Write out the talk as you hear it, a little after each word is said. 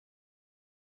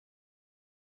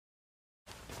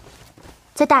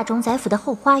在大冢宰府的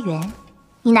后花园，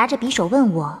你拿着匕首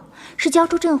问我是交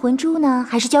出镇魂珠呢，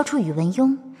还是交出宇文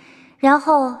邕？然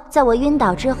后在我晕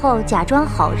倒之后，假装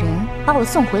好人把我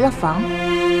送回了房。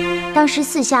当时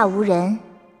四下无人，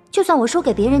就算我说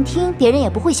给别人听，别人也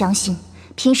不会相信。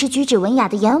平时举止文雅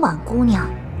的颜婉姑娘，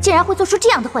竟然会做出这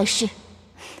样的坏事。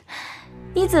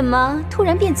你怎么突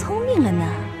然变聪明了呢？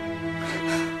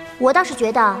我倒是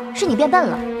觉得是你变笨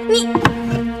了。你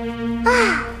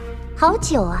啊，好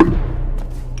久啊！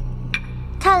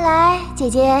看来姐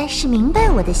姐是明白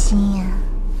我的心呀。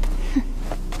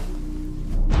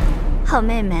好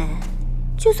妹妹，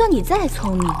就算你再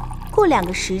聪明，过2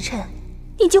个时辰，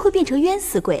你就会变成冤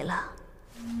死鬼了。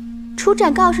出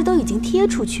战告示都已经贴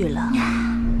出去了，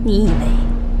你以为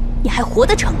你还活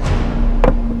得成吗？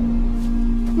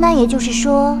那也就是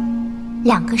说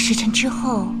，2个时辰之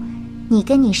后，你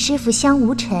跟你师父香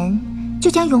无尘就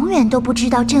将永远都不知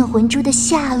道镇魂珠的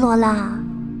下落啦。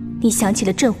你想起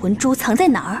了镇魂珠藏在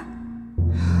哪儿？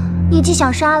你既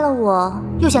想杀了我，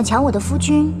又想抢我的夫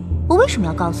君，我为什么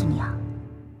要告诉你啊？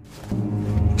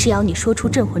只要你说出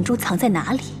镇魂珠藏在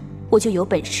哪里，我就有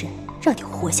本事让你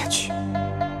活下去。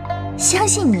相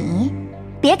信你？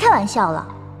别开玩笑了。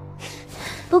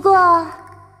不过，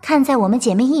看在我们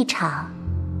姐妹一场，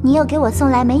你又给我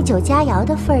送来美酒佳肴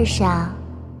的份上，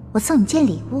我送你件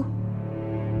礼物。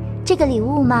这个礼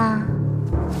物嘛，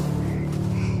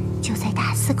就在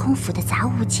大司空府的杂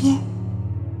物间。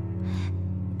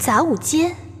杂物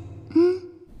间？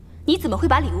你怎么会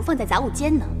把礼物放在杂物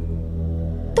间呢？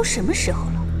都什么时候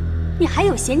了，你还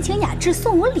有闲情雅致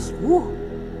送我礼物？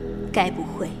该不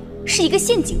会是一个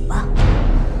陷阱吧？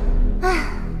啊，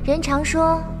人常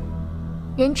说，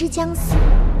人之将死，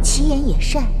其言也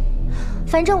善。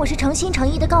反正我是诚心诚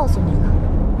意的告诉你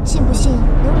了，信不信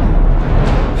由你。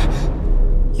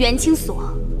袁清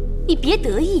锁，你别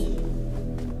得意。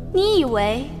你以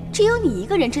为只有你一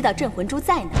个人知道镇魂珠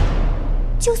在哪？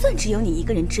就算只有你一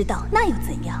个人知道，那又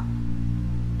怎样？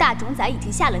大冢宰已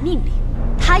经下了命令，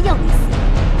他要你死，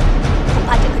恐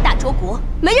怕整个大周国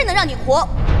没人能让你活。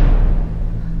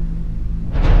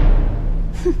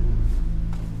哼！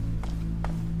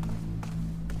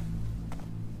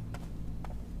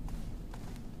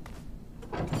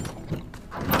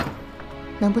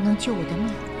能不能救我的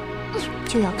命，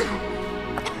就要看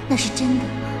那是真的，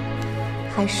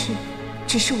还是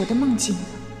只是我的梦境呢？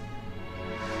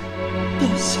殿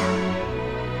下，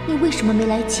你为什么没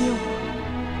来接我？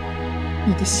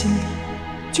你的心里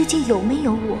究竟有没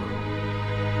有我？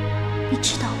你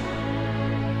知道吗？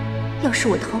要是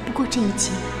我逃不过这一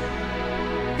劫，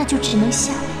那就只能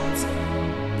下辈子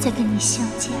再跟你相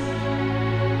见了。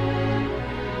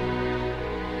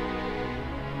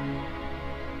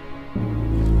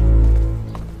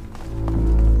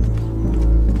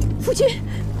夫君，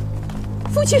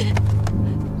夫君，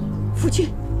夫君，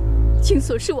青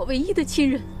锁是我唯一的亲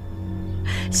人。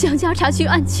详加查询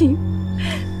案情，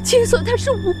青锁他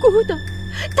是无辜的，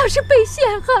他是被陷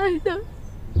害的。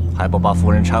还不把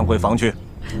夫人搀回房去？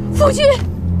夫君，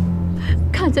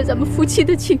看在咱们夫妻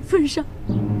的情分上，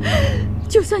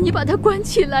就算你把他关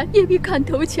起来，也比砍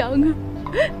头强啊！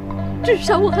至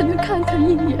少我还能看他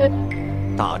一眼。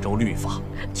大周律法，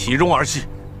其容儿戏，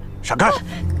闪开！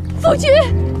夫君，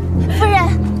夫人，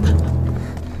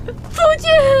夫君，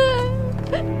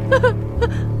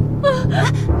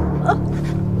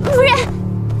夫人，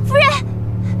夫人，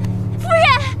夫人！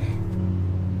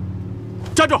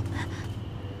站住！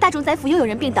大冢宰府又有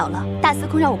人病倒了，大司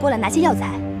空让我过来拿些药材。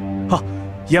好，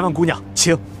严婉姑娘，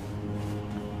请。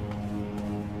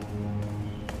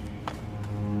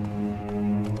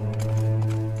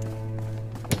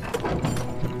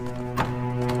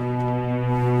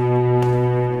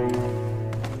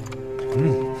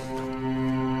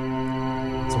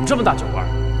怎么这么大酒味儿？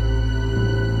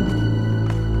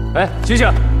哎，醒醒，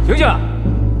醒醒！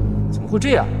怎么会这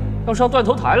样？要上断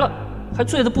头台了，还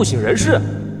醉得不省人事。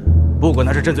不管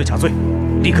他是真醉假醉，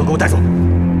立刻给我带走。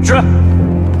是。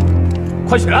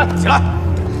快起来，起来！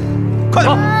快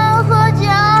点！我要喝酒，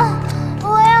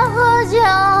我要喝酒。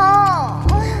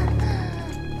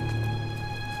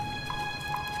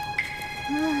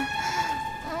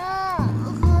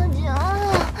喝酒。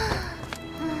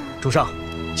主上，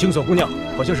青锁姑娘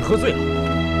好像是喝醉了。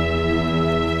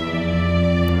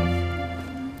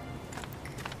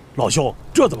老兄，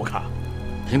这怎么看？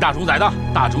听大冢宰的，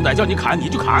大冢宰叫你砍你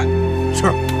就砍。是。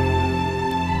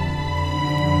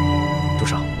主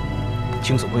上，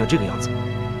青锁姑娘这个样子，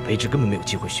卑职根本没有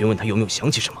机会询问她有没有想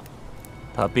起什么。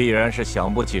她必然是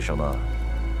想不起什么，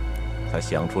才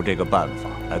想出这个办法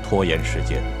来拖延时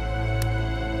间，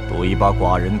赌一把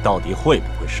寡人到底会不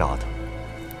会杀她。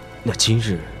那今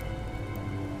日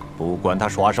不管他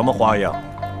耍什么花样，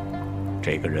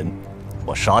这个人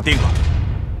我杀定了。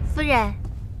夫人，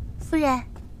夫人，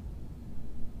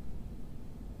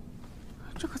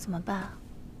这可怎么办？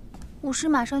午时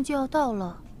马上就要到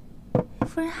了，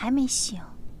夫人还没醒。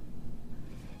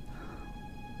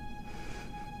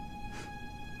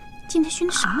今天熏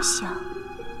的什么香？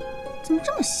怎么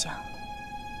这么香？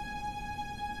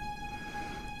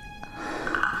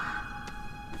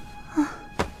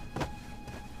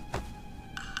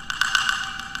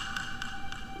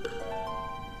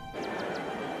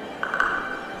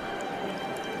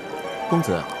公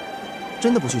子，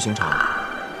真的不去刑场？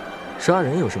杀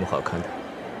人有什么好看的？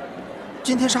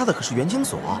今天杀的可是袁清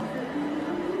所。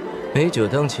美酒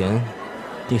当前，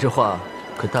你这话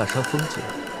可大煞风景。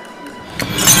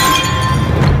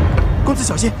公子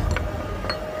小心！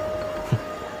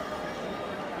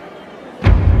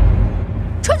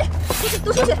出去！出去！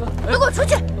都出去！都给我出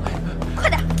去！快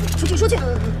点！出去！出去！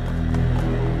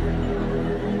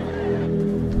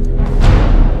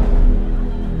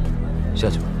下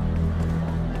去吧。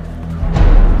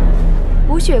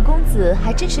吴雪公子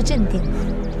还真是镇定。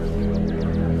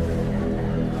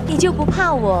你就不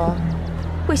怕我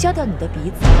会削掉你的鼻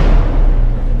子？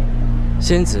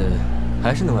仙子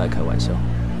还是那么爱开玩笑。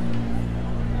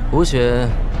吴雪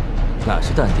哪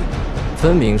是淡定，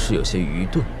分明是有些愚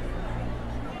钝。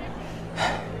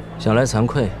想来惭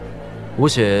愧，吴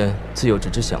雪自幼只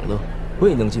知享乐，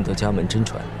未能尽得家门真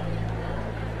传，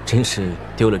真是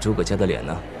丢了诸葛家的脸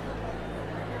呢。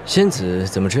仙子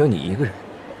怎么只有你一个人？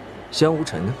香无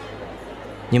尘呢？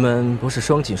你们不是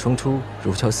双进双出，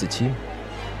如胶似漆吗？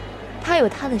他有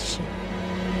他的事。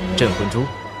镇魂珠，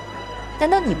难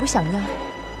道你不想要？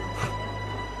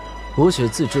吴雪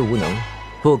自知无能，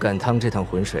不敢趟这趟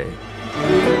浑水。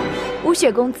吴雪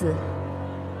公子，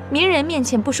名人面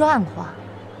前不说暗话，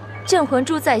镇魂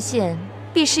珠再现，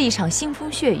必是一场腥风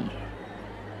血雨。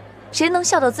谁能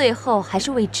笑到最后还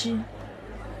是未知。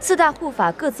四大护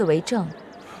法各自为政，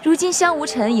如今香无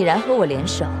尘已然和我联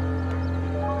手。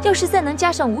要是再能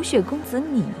加上吴雪公子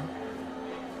你，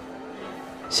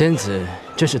仙子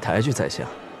真是抬举在下，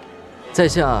在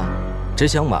下只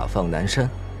想马放南山，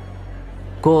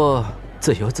过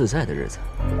自由自在的日子。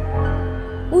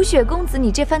吴雪公子，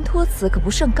你这番托辞可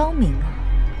不甚高明啊！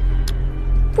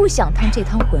不想趟这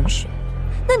趟浑水，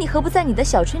那你何不在你的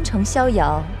小春城逍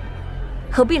遥？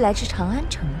何必来至长安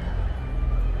城呢？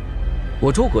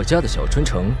我诸葛家的小春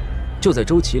城就在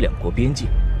周齐两国边境，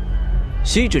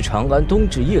西至长安，东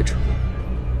至邺城。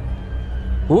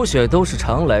吴雪都是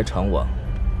常来常往，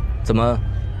怎么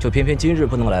就偏偏今日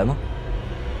不能来吗？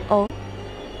哦，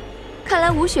看来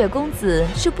吴雪公子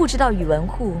是不知道宇文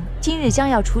护今日将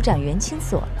要处斩袁清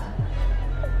所了。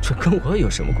这跟我有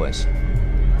什么关系？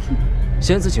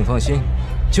仙子请放心，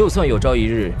就算有朝一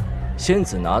日仙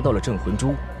子拿到了镇魂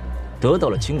珠，得到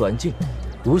了青鸾镜，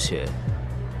吴雪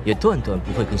也断断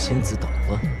不会跟仙子捣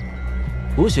乱。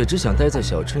吴雪只想待在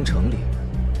小春城里，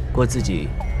过自己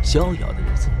逍遥的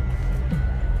日子。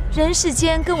人世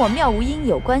间跟我妙无音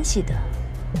有关系的，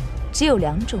只有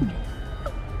两种人，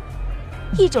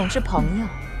一种是朋友，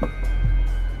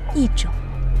一种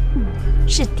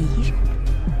是敌人。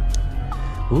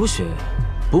吴雪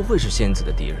不会是仙子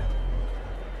的敌人，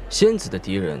仙子的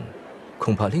敌人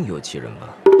恐怕另有其人吧。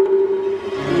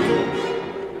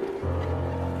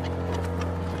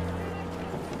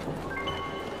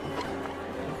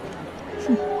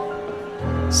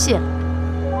谢了。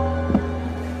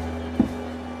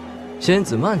仙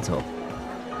子慢走。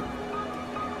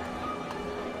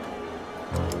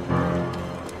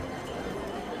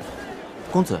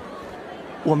公子，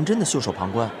我们真的袖手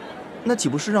旁观，那岂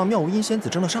不是让妙无音仙子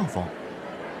争了上风？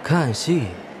看戏，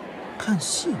看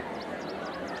戏？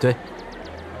对，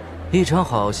一场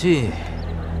好戏。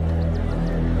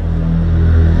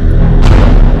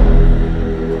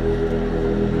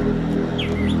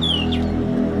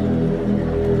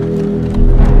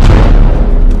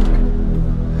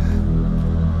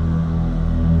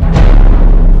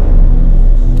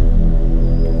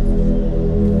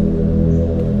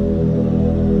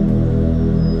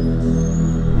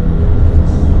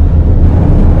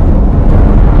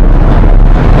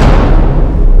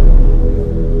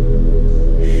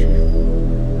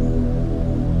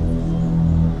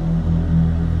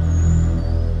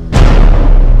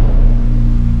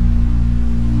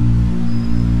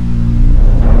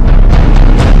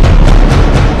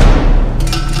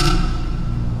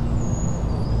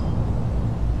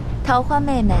桃花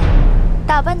妹妹，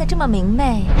打扮得这么明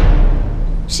媚，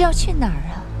是要去哪儿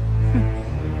啊？哼，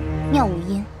妙无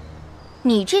音，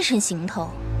你这身行头，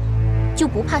就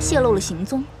不怕泄露了行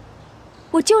踪？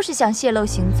我就是想泄露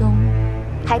行踪，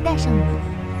还带上你。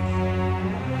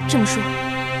这么说，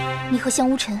你和香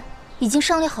无尘已经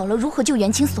商量好了如何救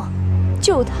袁清所？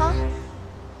救他？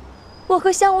我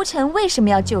和香无尘为什么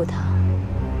要救他？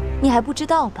你还不知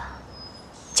道吧？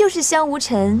就是香无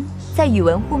尘在宇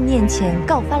文护面前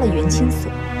告发了袁清所，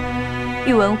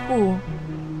宇文护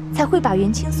才会把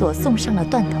袁清所送上了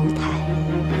断头台。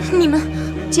你们，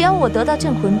只要我得到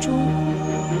镇魂珠，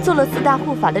做了4大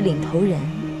护法的领头人，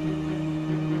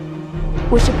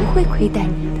我是不会亏待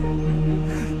你的。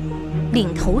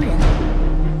领头人，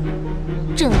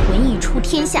镇魂一出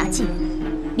天下尽，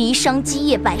离殇基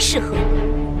业百事合。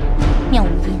妙无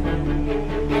音，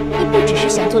你不只是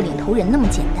想做领头人那么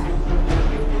简单，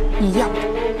你要的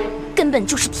根本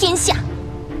就是天下。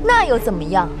那又怎么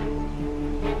样？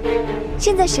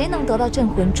现在谁能得到镇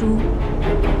魂珠，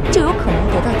就有可能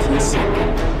得到天下。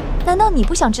难道你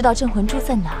不想知道镇魂珠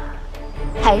在哪儿？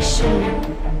还是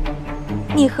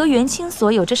你和袁清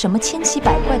所有着什么千奇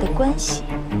百怪的关系？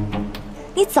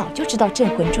你早就知道镇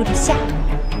魂珠的下落。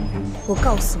我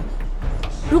告诉你，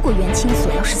如果袁清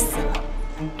所要是死了，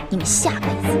你们下辈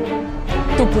子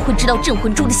都不会知道镇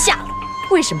魂珠的下落。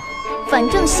为什么？反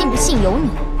正信不信由你。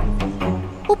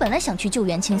我本来想去救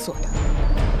袁清所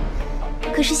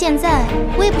的，可是现在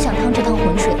我也不想趟这趟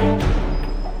浑水了。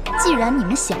既然你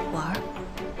们想玩，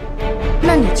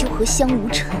那你就和香无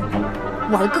尘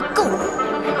玩个够。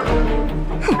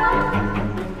哼！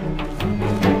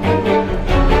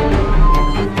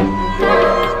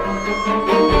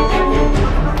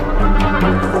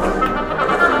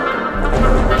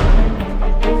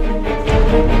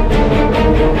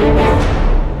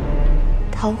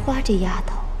桃花这丫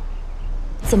头，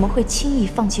怎么会轻易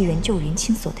放弃援救袁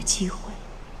清所的机会？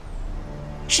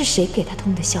是谁给她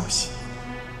通的消息？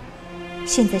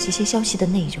现在这些消息的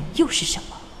内容又是什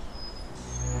么？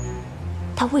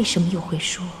她为什么又会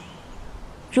说，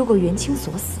如果袁清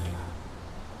所死了，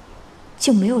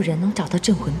就没有人能找到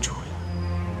镇魂珠了？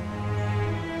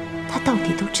她到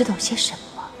底都知道些什么？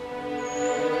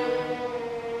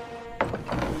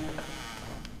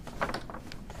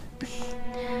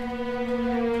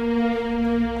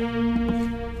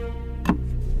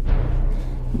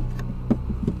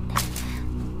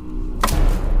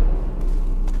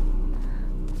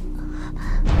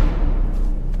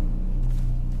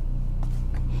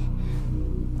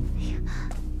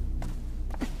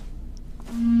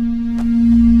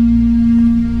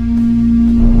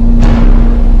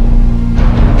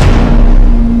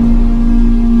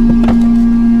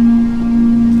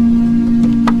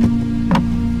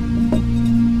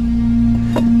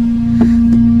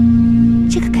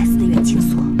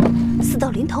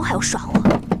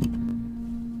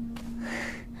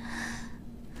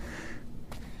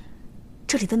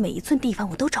这里的每一寸地方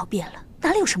我都找遍了，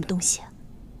哪里有什么东西？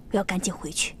我要赶紧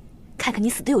回去，看看你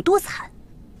死得有多惨。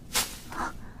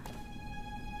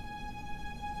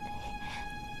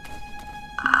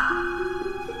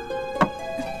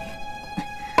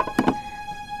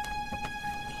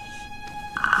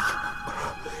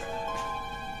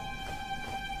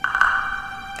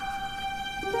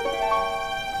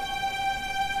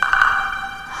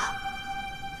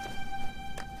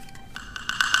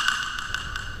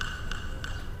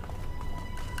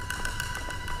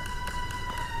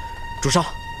主上，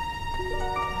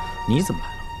你怎么来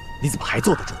了？你怎么还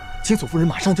坐得住？清所夫人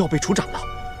马上就要被处斩了。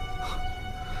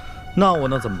那我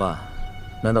能怎么办？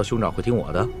难道兄长会听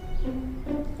我的？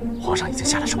皇上已经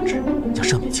下了圣旨，要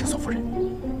赦免清所夫人。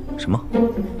什么？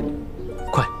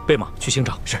快备马去刑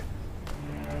场。是。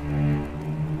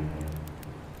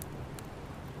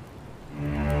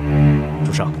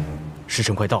主上，时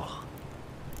辰快到了。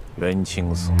袁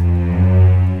清所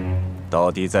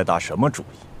到底在打什么主意？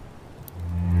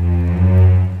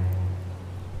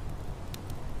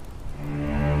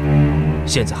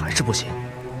现在还是不行，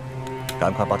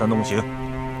赶快把他弄醒。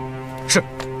是。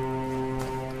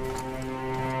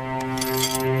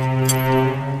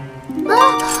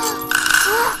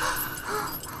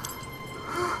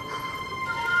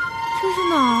这是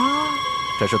哪儿啊？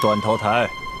这是断头台，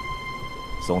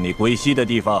送你归西的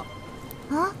地方。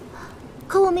啊！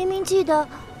可我明明记得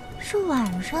是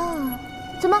晚上，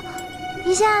怎么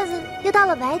一下子又到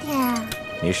了白天啊？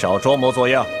你少装模作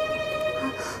样。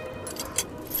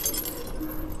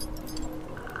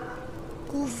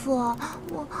姑父，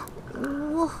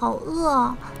我好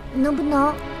饿，能不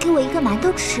能给我一个馒头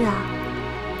吃啊？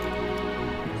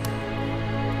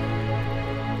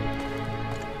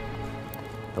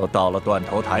都到了断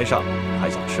头台上，还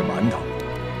想吃馒头？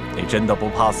你真的不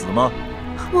怕死吗？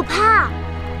我怕，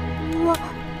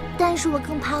但是我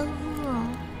更怕饿。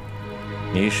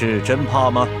你是真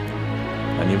怕吗？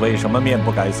那你为什么面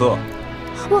不改色？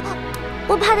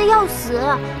我怕得要死，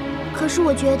可是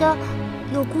我觉得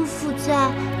有姑父在，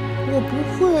我不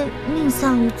会命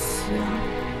丧于此啊。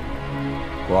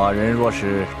寡人若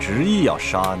是执意要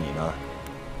杀你呢？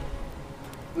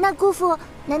那姑父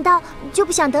难道就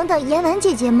不想等等颜婉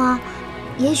姐姐吗？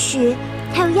也许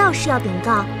她有要事要禀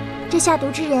告，这下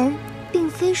毒之人并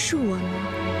非是我呢。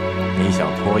你想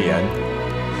拖延？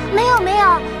没有没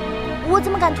有，我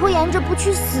怎么敢拖延着不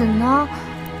去死呢？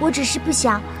我只是不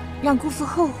想让姑父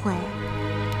后悔。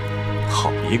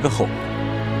好一个后悔！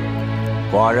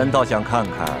寡人倒想看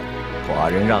看，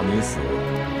寡人让你死，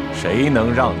谁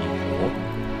能让你活？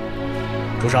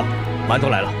主上，馒头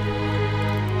来了，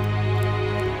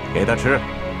给他吃。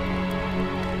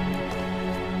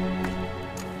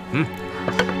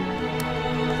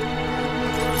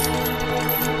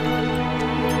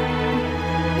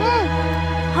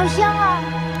好香啊！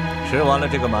吃完了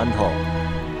这个馒头，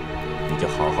你就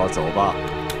好好走吧。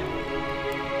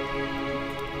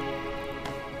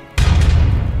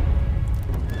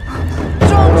圣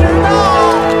旨到！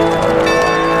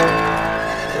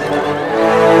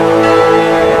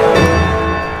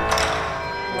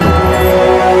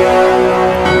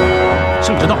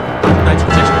圣旨到，来请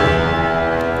见圣。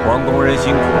王工人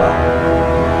辛苦了，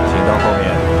请到后面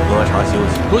喝茶休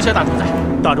息。多谢大主宰。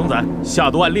大冢宰，下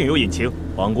毒案另有隐情，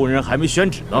王工人还没宣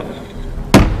旨呢。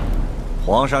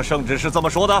皇上圣旨是这么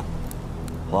说的，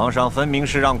皇上分明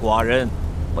是让寡人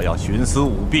不要徇私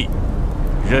舞弊，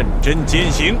认真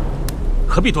监刑。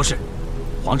何必多事？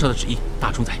皇上的旨意，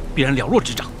大主宰必然了若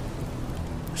指掌。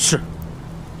是。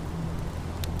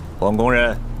王工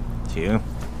人，请。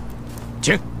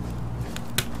请。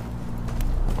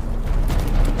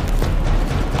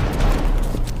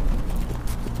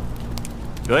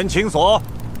袁清所，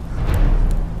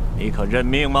你可认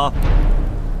命吗？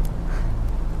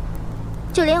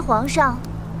就连皇上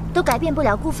都改变不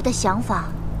了姑父的想法，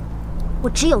我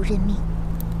只有认命。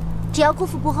只要姑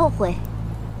父不后悔，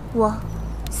我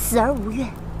死而无怨。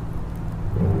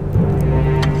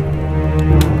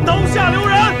刀下留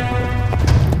人！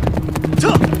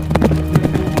撤！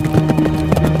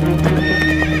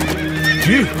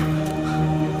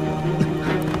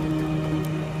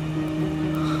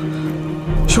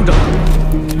兄长，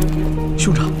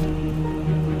兄长，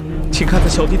请看在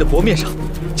小弟的薄面上，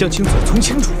将青所从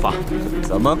轻处罚。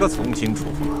怎么个从轻处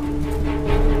罚？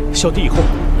小弟以后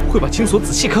会把青所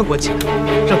仔细看管起来，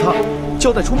让他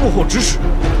交代出幕后指使。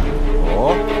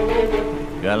哦，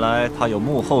原来他有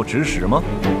幕后指使吗？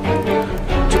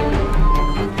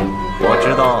我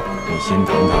知道你心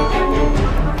疼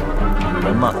他。女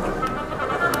人嘛，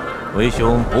为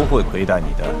兄不会亏待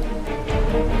你的。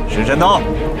时辰到，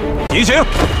提醒。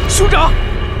兄长。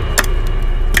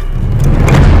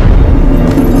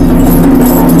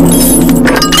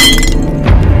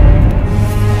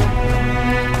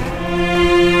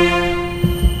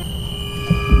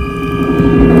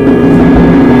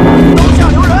刀下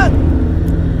留人！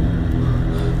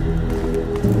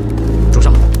主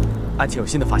上，案情有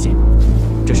新的发现，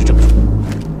这是证据。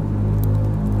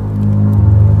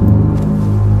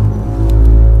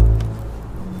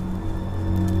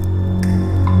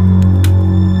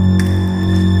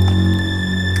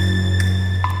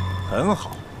很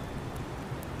好，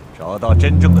找到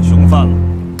真正的凶犯了。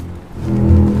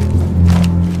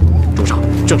主上，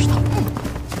正是他。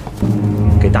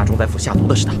给大中大夫下毒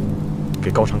的是他，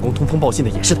给高长恭通风报信的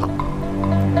也是他。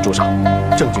主上，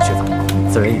证据确凿，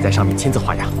此人已在上面亲自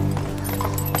画押。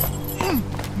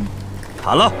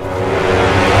砍了！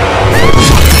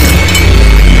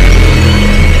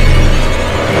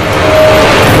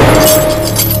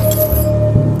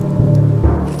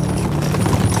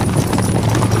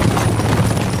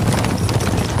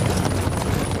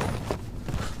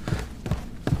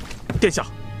殿下，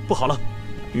不好了，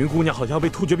云姑娘好像被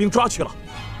突厥兵抓去了。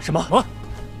什么？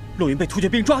陆云被突厥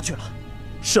兵抓去了？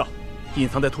是啊，隐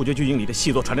藏在突厥军营里的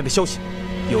细作传来的消息，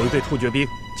有一队突厥兵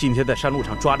今天在山路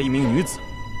上抓了一名女子，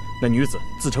那女子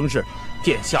自称是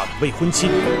殿下的未婚妻，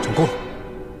成功了。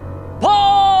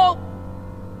跑！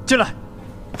进来，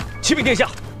启禀殿下，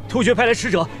突厥派来使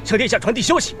者向殿下传递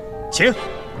消息，请。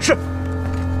是。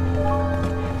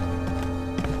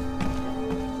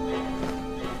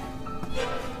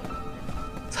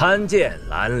参见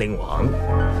兰陵王。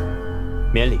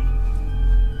免礼。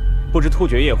不知突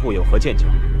厥叶护有何见教？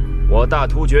我大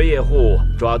突厥叶护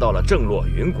抓到了郑洛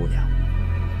云姑娘。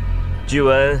据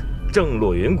闻郑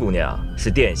洛云姑娘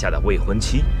是殿下的未婚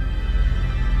妻，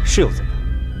是又怎样？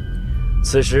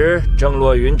此时郑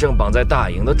洛云正绑在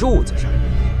大营的柱子上，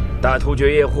大突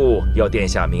厥叶护要殿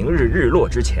下明日日落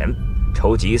之前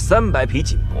筹集300匹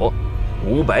锦帛、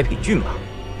500匹骏马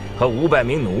和500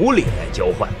名奴隶来交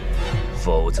换，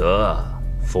否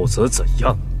则怎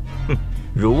样？哼，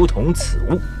如同此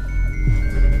物。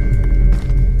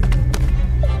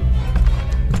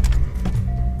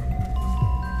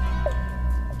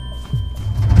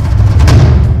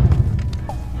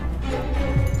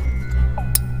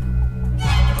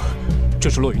这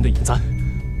是洛云的引簪。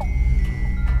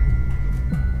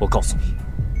我告诉你，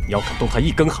你要敢动他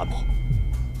一根汗毛，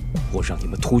我让你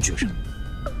们突厥人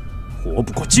活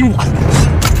不过今晚。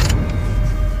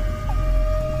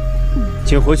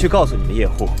请回去告诉你们叶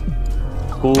护，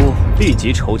孤立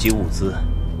即筹集物资，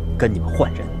跟你们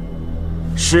换人。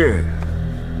是。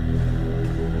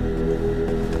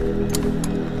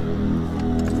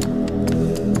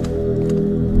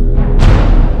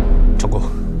长公，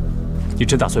你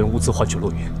真打算用物资换取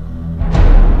洛云？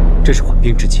这是缓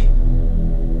兵之计，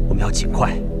我们要尽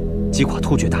快击垮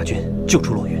突厥大军，救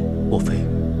出洛云。莫非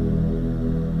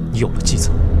你有了计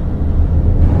策？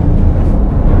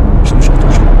什么时候动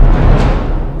手？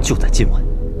就在今晚。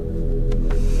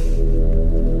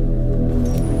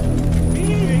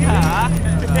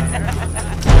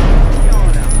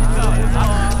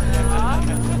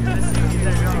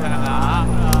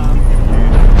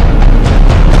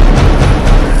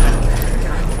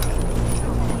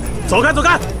走开，走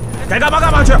开！该干嘛干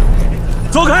嘛去！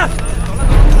走开！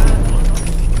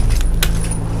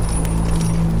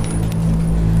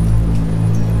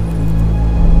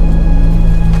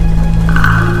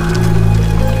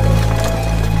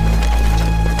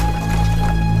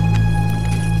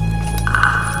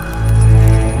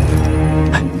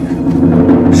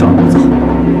少走。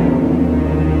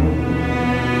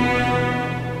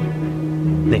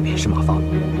那边是马房，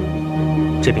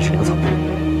这边是粮草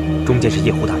铺，中间是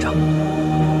叶护大帐。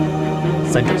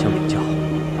三者相比较，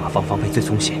马房防备最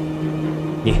松懈。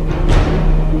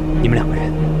你们两个人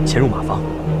潜入马房，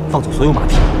放走所有马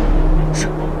匹。是。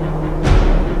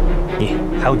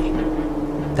还有你，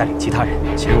带领其他人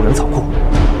潜入粮草库。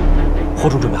火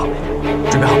种准备好没？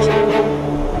准备好了。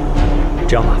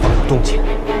只要马房有动静，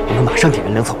我们马上点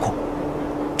燃粮草库。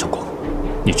长公，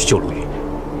你去救陆云，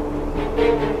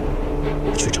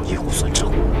我去找叶护算账。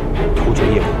突厥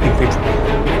叶护并非蠢货。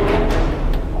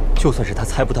就算是他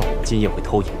猜不到我们今夜会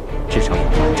偷营，至少也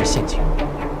会安置陷阱。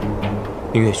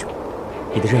明月兄，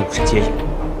你的任务是接应，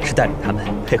是带领他们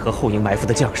配合后营埋伏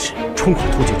的将士冲垮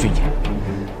突厥军营。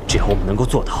只要我们能够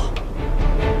做到，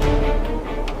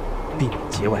避免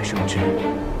节外生枝，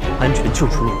安全救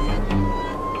出陆云，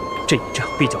这一仗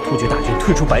必叫突厥大军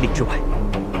退出百里之外。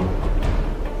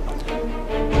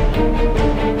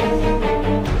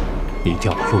你一定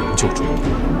要把陆云救出。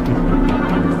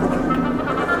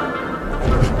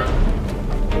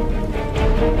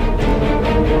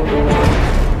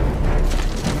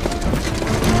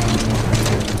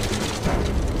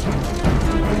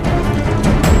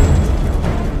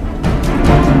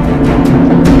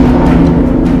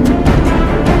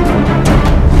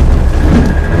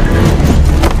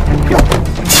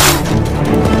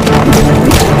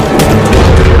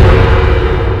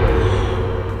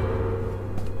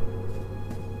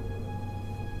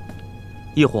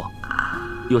叶护，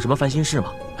有什么烦心事吗？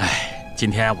今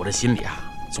天我这心里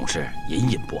总是隐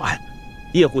隐不安。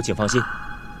叶护，请放心，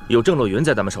有郑洛云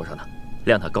在咱们手上呢，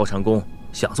谅他高长恭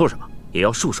想做什么也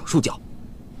要束手束脚。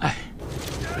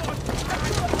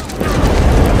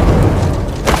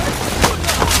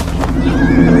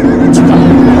请看，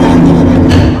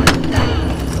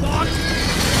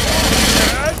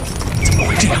怎么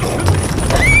会这样？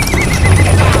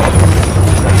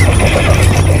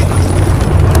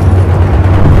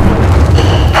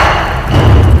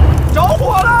着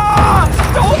火了！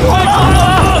着火了！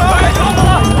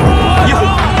叶护，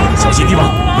小心提防，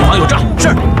以防有诈。是。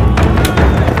你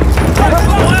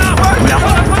们俩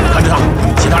看着他，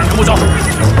其他人跟我走。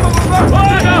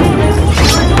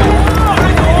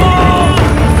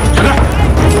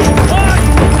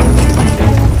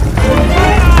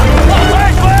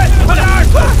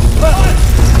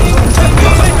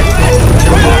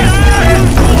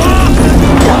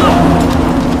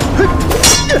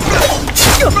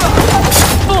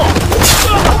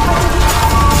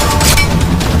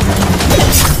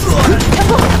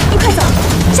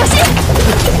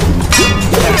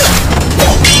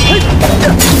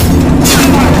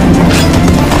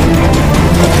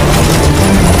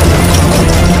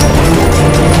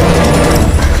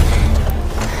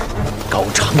高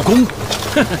长恭，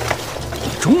呵呵，你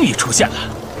终于出现了，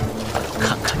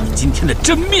看看你今天的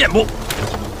真面目。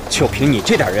就凭你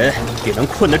这点人，也能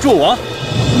困得住我？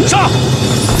上！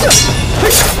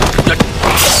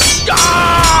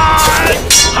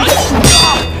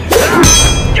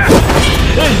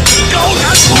高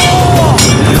长恭，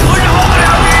我饶不了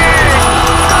你！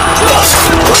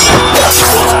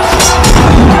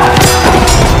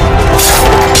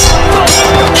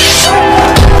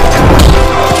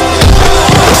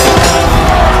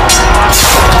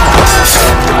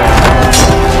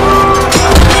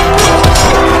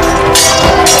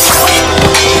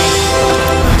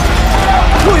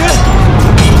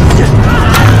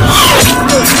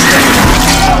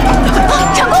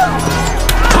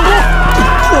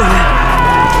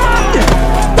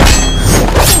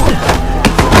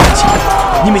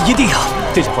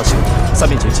殿下放心，三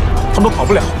面紧紧，他们跑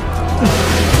不了。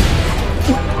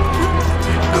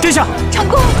殿下，长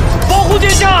公，保护殿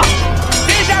下！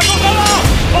殿下受伤了，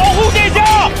保护殿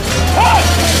下！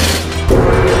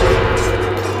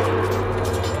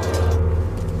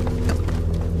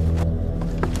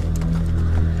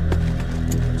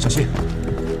小心！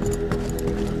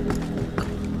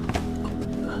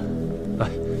来，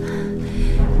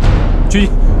军医，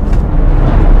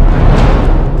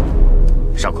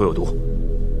伤口有毒，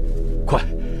快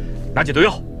拿解毒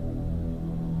药！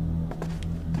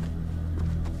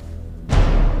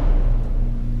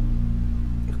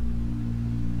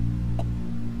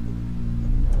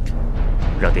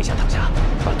 让殿下躺下，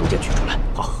把毒箭取出来。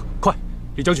好，快，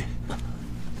李将军。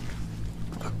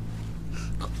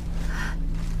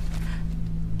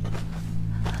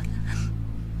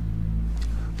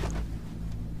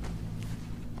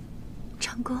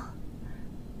长公，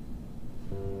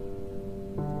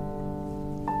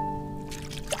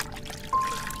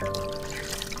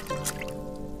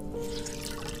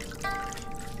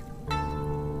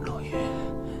陆羽，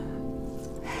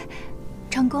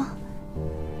长公。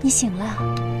 你醒了，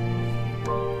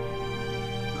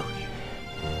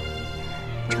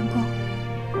长公。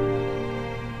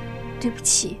对不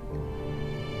起，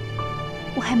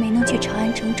我还没能去长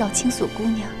安城找青锁姑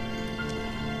娘，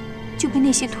就被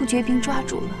那些突厥兵抓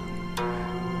住了。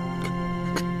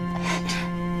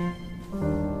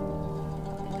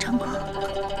长公，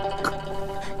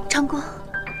长公，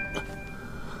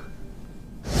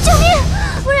救命！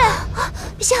夫人，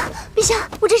陛下，陛下，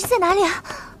我这是在哪里啊？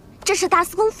 这是大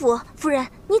司空府，夫人，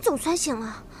你总算醒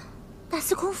了。大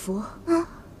司空府，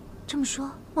这么说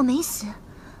我没死，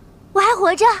我还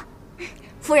活着。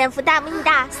夫人福大命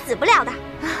大，死不了的。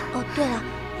哦，对了，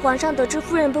皇上得知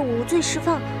夫人被无罪释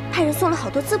放，派人送了好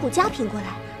多滋补佳品过来。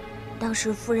当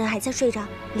时夫人还在睡着，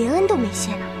连恩都没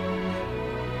谢呢。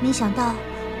没想到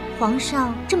皇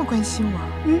上这么关心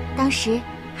我，当时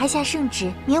还下圣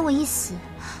旨免我一死。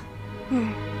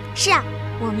是啊，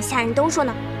我们下人都说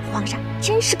呢。 皇上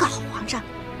真是个好皇上，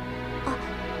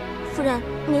夫人，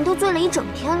您都醉了一整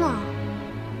天了。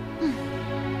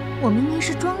我明明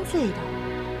是装醉的，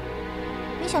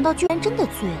没想到居然真的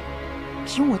醉了。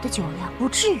凭我的酒量，不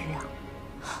至于啊！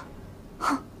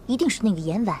哼，一定是那个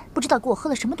严婉不知道给我喝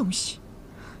了什么东西。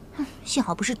幸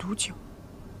好不是毒酒。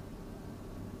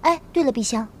哎，对了，陛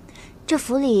下，这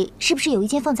府里是不是有一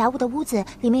间放杂物的屋子，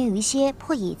里面有一些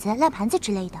破椅子、烂盘子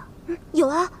之类的？有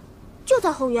啊。 就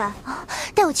在后院，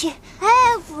带我去。哎，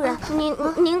夫人，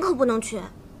您可不能去。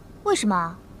为什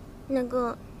么？那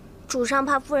个主上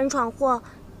怕夫人闯祸，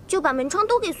就把门窗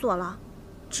都给锁了。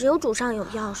只有主上有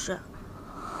钥匙，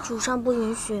主上不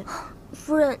允许，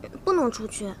夫人不能出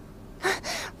去。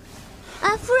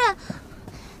哎，夫人，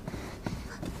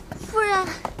夫人，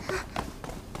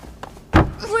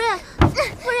夫人，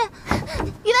夫人，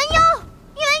宇文幽，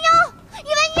宇文幽，宇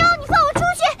文幽，你放我出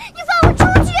去！你放我出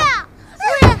去啊！夫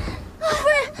人。 夫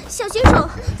人，小心手，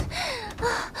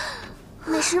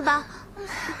没事吧？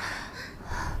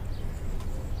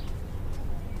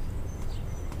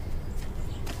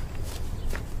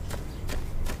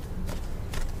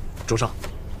主上，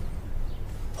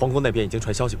皇宫那边已经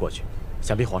传消息过去，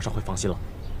想必皇上会放心了。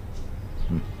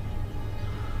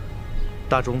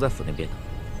大钟在府那边呢？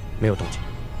没有动静。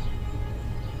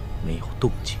没有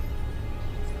动静。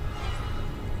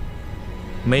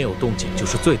没有动静就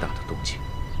是最大的动静。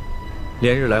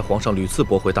 连日来，皇上屡次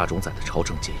驳回大冢宰的朝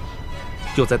政建议，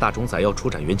又在大冢宰要出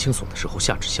斩袁清所的时候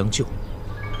下旨相救。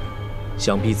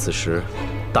想必此时，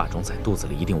大冢宰肚子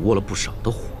里一定窝了不少的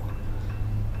火。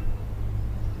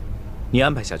你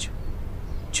安排下去，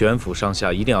全府上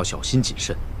下一定要小心谨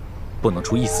慎，不能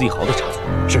出一丝一毫的差错。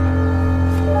是。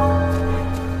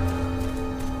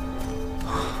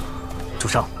主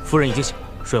上，夫人已经醒了，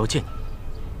说要见你。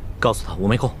告诉他我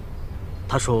没空。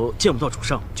他说见不到主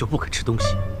上就不肯吃东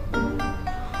西。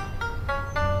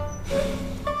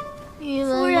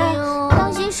 夫人，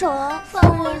当心手啊！放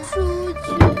我出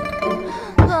去！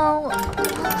放我！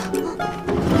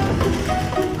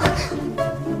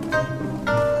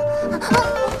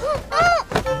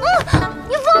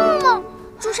你疯了吗？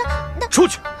主上，出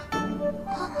去！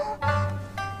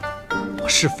我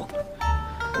是疯了。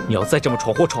你要再这么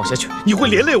闯祸闯下去，你会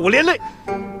连累我，连累。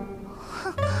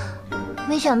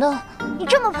没想到你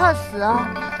这么怕死啊！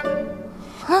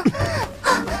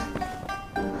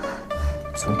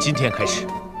从今天开始，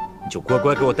你就乖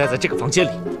乖给我待在这个房间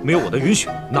里，没有我的允许，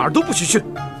哪儿都不许去。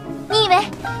你以为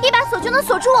一把锁就能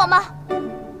锁住我吗？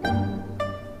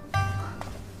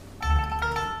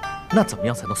那怎么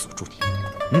样才能锁住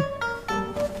你？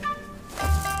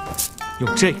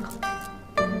用这个。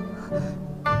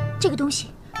这个东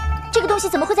西东西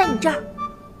怎么会在你这儿？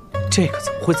这个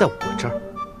怎么会在我这儿？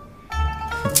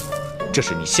这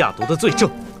是你下毒的罪证，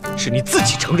是你自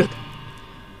己承认的。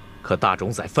可大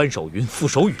冢仔翻手云覆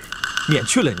手雨，免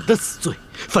去了你的死罪，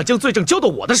反将罪证交到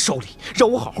我的手里，让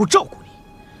我好好照顾你。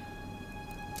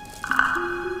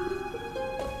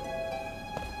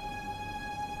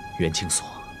袁清所，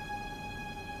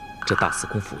这大司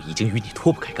空府已经与你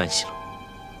脱不开干系了，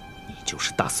你就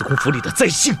是大司空府里的灾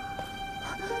星。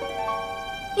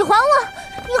你还我！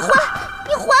你还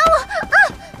我！啊！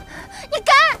你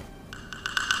敢！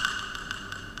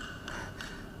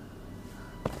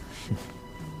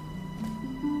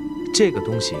这个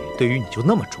东西对于你就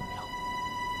那么重要，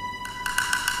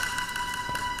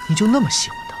你就那么喜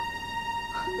欢它？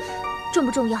重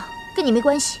不重要跟你没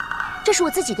关系，这是我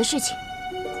自己的事情。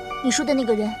你说的那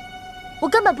个人，我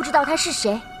根本不知道他是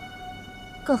谁，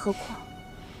更何况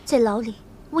在牢里，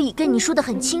我已跟你说得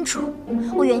很清楚，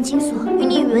我袁清所与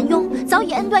你宇文邕早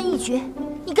已恩断义绝，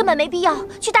你根本没必要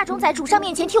去大冢仔主上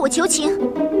面前替我求情。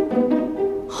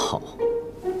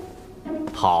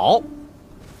好，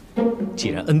既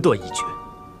然恩断义绝，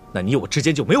那你我之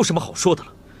间就没有什么好说的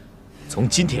了。从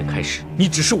今天开始，你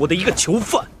只是我的一个囚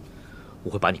犯，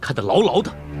我会把你看得牢牢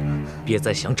的，别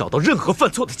再想找到任何犯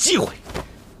错的机会。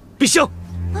陛下，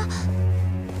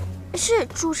是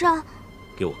主上，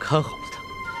给我看好了他，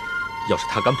要是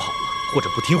他敢跑了或者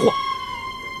不听话，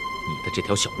你的这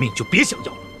条小命就别想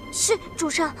要了。是主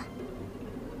上。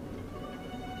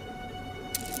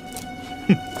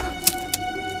哼！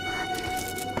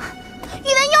宇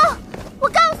文邕，我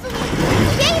告诉你，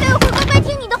你别以为我会乖乖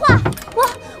听你的话，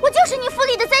我就是你府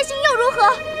里的灾星又如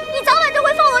何？你早晚都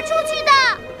会放我出去的。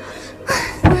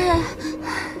夫人，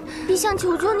陛下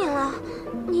求求你了。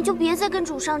你就别再跟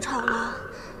主上吵了。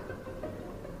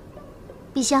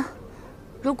陛下，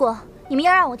如果你们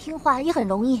要让我听话，也很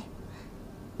容易。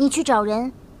你去找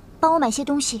人，帮我买些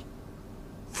东西。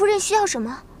夫人需要什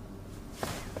么？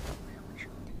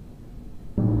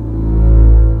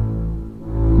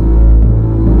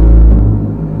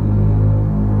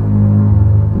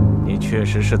你确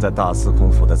实是在大司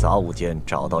空府的杂物间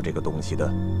找到这个东西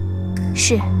的？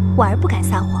是，婉儿不敢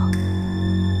撒谎。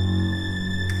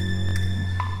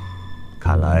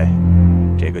看来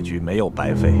这个局没有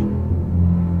白费。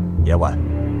叶婉，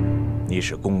你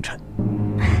是功臣。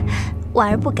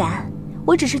婉儿不敢，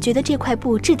我只是觉得这块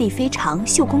布质地非常，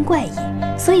绣工怪异，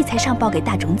所以才上报给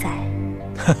大冢仔。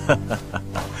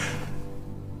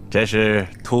这是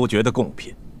突厥的贡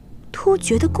品。突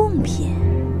厥的贡品？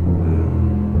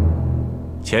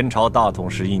前朝大统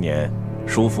11年，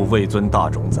叔父位尊大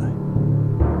冢仔，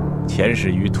遣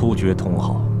使于突厥通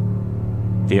好。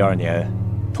第2年。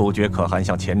突厥可汗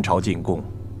向前朝进贡，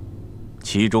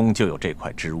其中就有这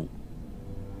块织物。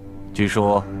据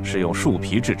说是用树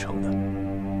皮制成的，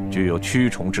具有驱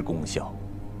虫之功效，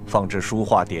放置书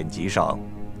画典籍上，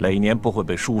累年不会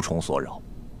被书虫所扰。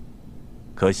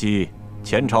可惜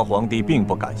前朝皇帝并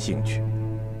不感兴趣，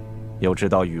又知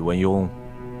道宇文邕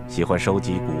喜欢收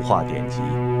集古画典籍，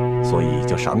所以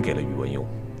就赏给了宇文邕。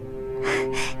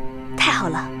太好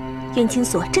了，袁清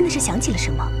所真的是想起了什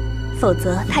么。否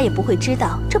则他也不会知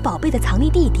道这宝贝的藏匿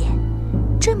地点。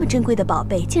这么珍贵的宝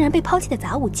贝竟然被抛弃在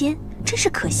杂物间，真是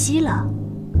可惜了。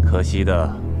可惜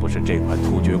的不是这块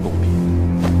突厥贡品，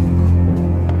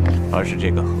而是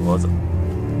这个盒子。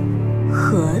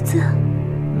盒子？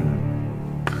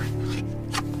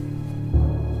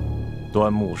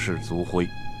端木氏族徽。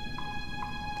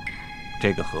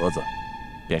这个盒子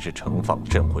便是盛放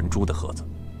镇魂珠的盒子。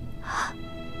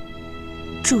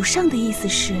主上的意思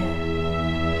是？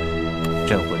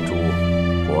镇魂珠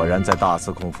果然在大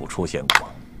司空府出现过，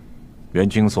袁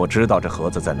清所知道这盒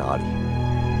子在哪里。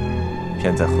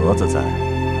现在盒子在，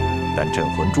但镇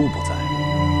魂珠不在，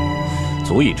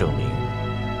足以证明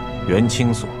袁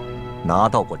清所拿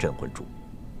到过镇魂珠。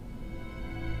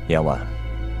燕婉，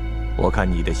我看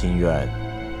你的心愿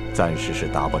暂时是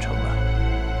达不成了，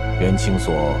袁清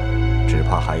所只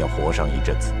怕还要活上一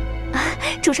阵子。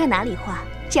主上哪里话，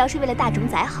只要是为了大冢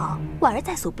仔好，婉儿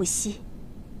在所不惜。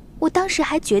我当时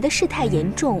还觉得事态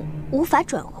严重，无法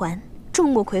转圜，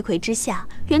众目睽睽之下，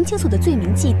袁清所的罪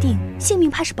名既定，性命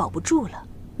怕是保不住了。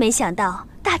没想到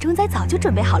大冢仔早就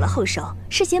准备好了后手，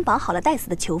事先绑好了待死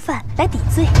的囚犯来抵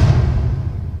罪。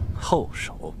后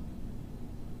手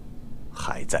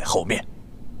还在后面。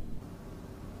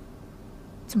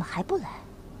怎么还不来？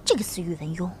这个死宇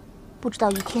文邕，不知道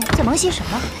一天在忙些什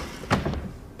么。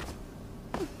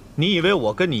你以为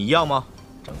我跟你一样吗？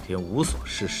整天无所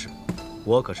事事。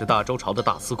我可是大周朝的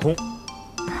大司空。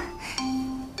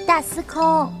大司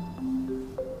空，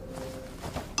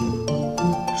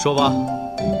说吧，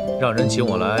让人请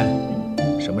我来，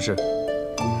什么事？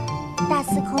大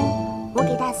司空，我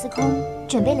给大司空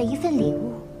准备了一份礼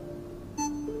物。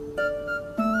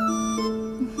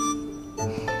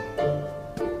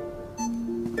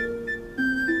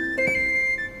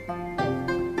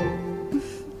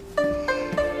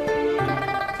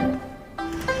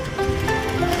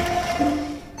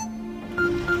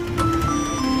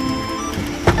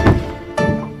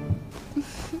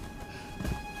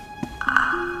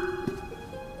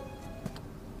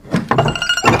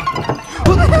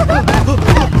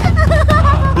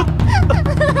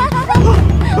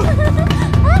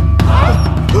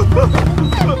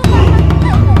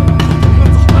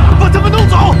把他们弄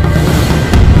走！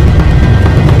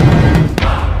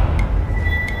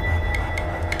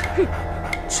哼，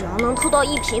只要能偷到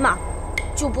一匹马，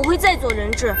就不会再做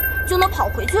人质，就能跑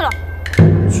回去了，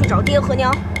去找爹和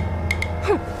娘。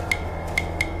哼！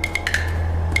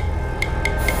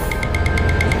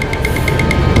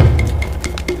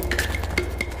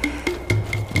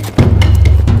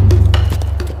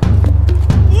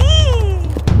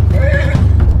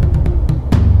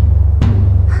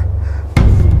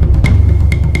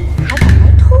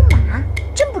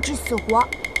死活！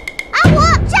阿虎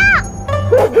上！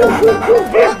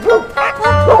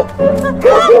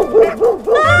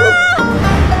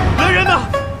来人呐！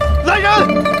来人！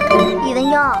宇文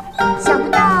邕，想不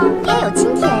到你也有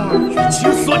今天呀！冤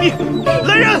情索尼！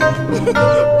来人！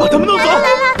把他们弄走！来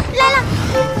了！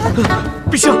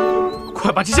陛下，快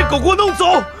把这些狗给我弄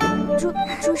走！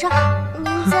主上，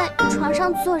您在床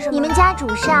上做什么？你们家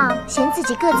主上嫌自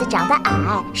己个子长得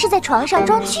矮，是在床上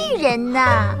装巨人呢。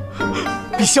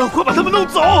陛下，快把他们弄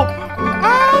走！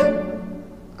哎，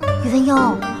宇文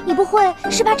邕，你不会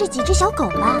是怕这几只小狗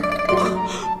吧？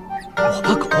我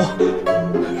怕狗？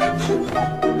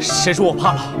谁说我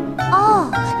怕了？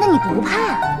哦，那你不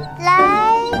怕？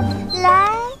来，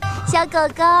小狗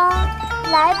狗，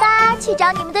来吧，去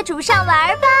找你们的主上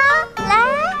玩吧！来。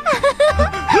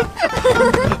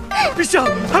陛下，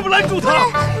还不拦住他！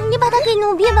你把他给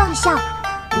奴婢吧！陛下，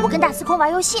我跟大司空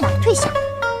玩游戏呢，退下。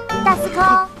大司空，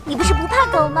你不是不怕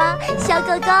狗吗？小狗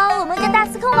狗，我们跟大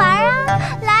司空玩啊！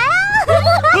来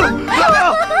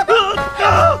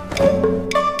啊！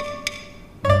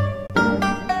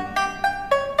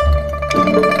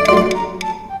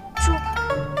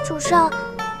主上，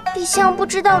陛下不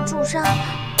知道主上。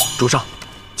主上，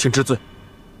请治罪。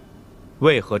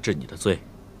为何治你的罪？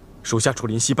属下楚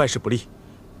林溪办事不力，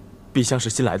陛下是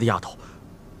新来的丫头，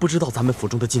不知道咱们府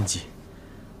中的禁忌。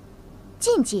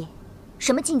禁忌？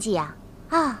什么禁忌呀？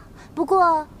啊，不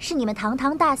过是你们堂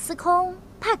堂大司空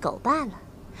怕狗罢了，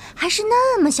还是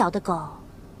那么小的狗。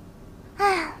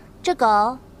哎，这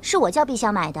狗是我叫陛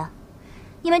下买的，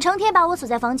你们成天把我锁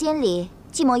在房间里，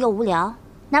寂寞又无聊，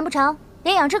难不成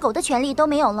连养只狗的权利都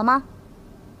没有了吗？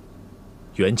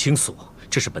元清所，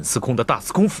这是本司空的大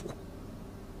司空府。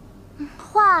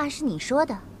话是你说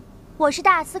的，我是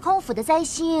大司空府的灾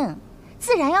星，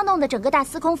自然要弄得整个大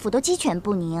司空府都鸡犬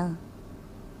不宁。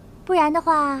不然的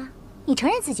话，你承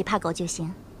认自己怕狗就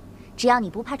行，只要你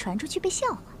不怕传出去被笑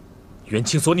话。元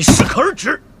清所，你适可而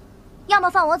止。要么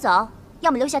放我走，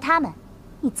要么留下他们，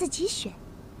你自己选。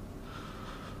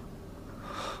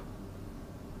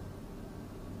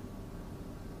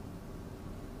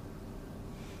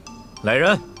来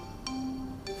人！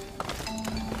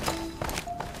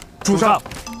主上，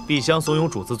陛下怂恿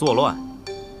主子作乱，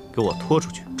给我拖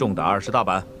出去，重打20大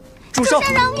板。主上，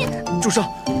饶命！主上，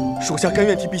属下甘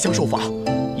愿替陛下受罚。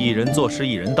一人做事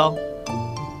一人当，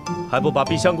还不把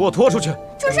陛下给我拖出去！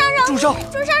主上饶命！主上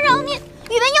饶命！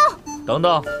宇文邕，等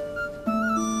等。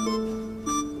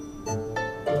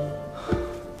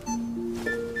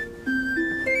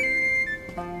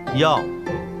要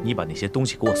你把那些东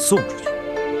西给我送出去，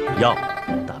要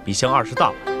打陛下20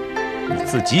大板，你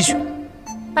自己选。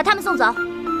把他们送走，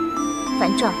反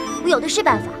正我有的是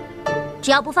办法，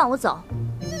只要不放我走，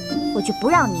我就不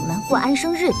让你们过安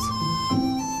生日子。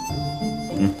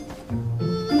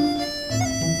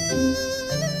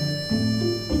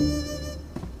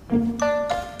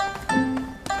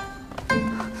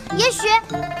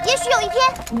也许有一天，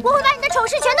我会把你的丑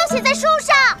事全都写在书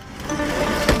上。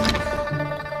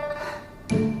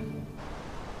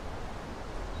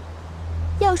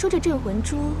要说这镇魂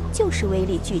珠就是威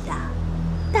力巨大，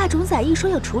大冢仔一说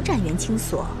要处斩元清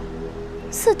所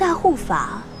，4大护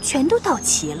法全都到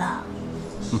齐了。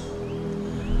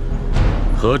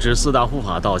何止4大护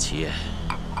法到齐？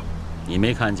你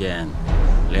没看见，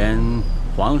连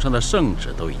皇上的圣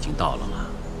旨都已经到了吗？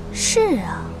是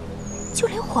啊，就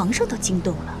连皇上都惊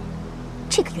动了。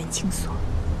这个元清所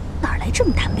哪来这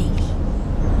么大魅力？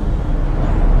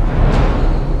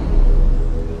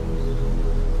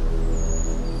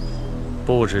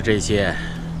不止这些，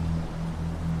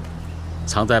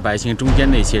藏在百姓中间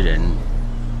那些人，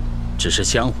只是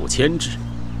相互牵制，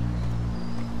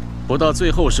不到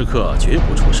最后时刻绝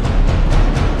不出手。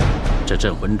这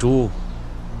镇魂珠，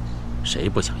谁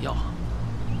不想要啊？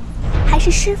还是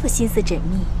师傅心思缜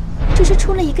密，只是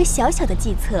出了一个小小的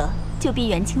计策，就逼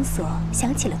袁清所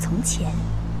想起了从前。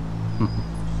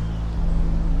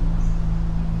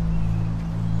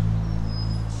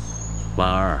婉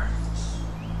儿，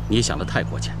你想的太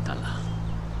过简单了。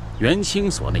袁清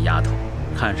所那丫头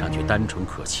看上去单纯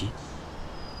可欺，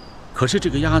可是这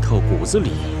个丫头骨子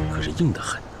里可是硬得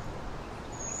很呢。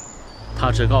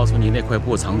她只告诉你那块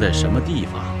布藏在什么地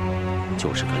方，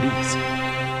就是个例子。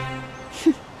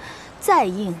哼，再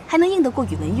硬还能硬得过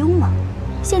宇文邕吗？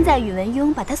现在宇文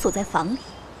邕把她锁在房里，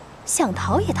想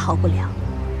逃也逃不了。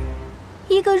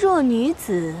一个弱女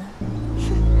子，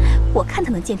哼，我看她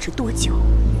能坚持多久。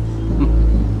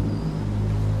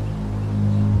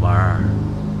婉儿，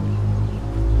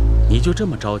你就这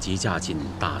么着急嫁进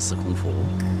大司空府？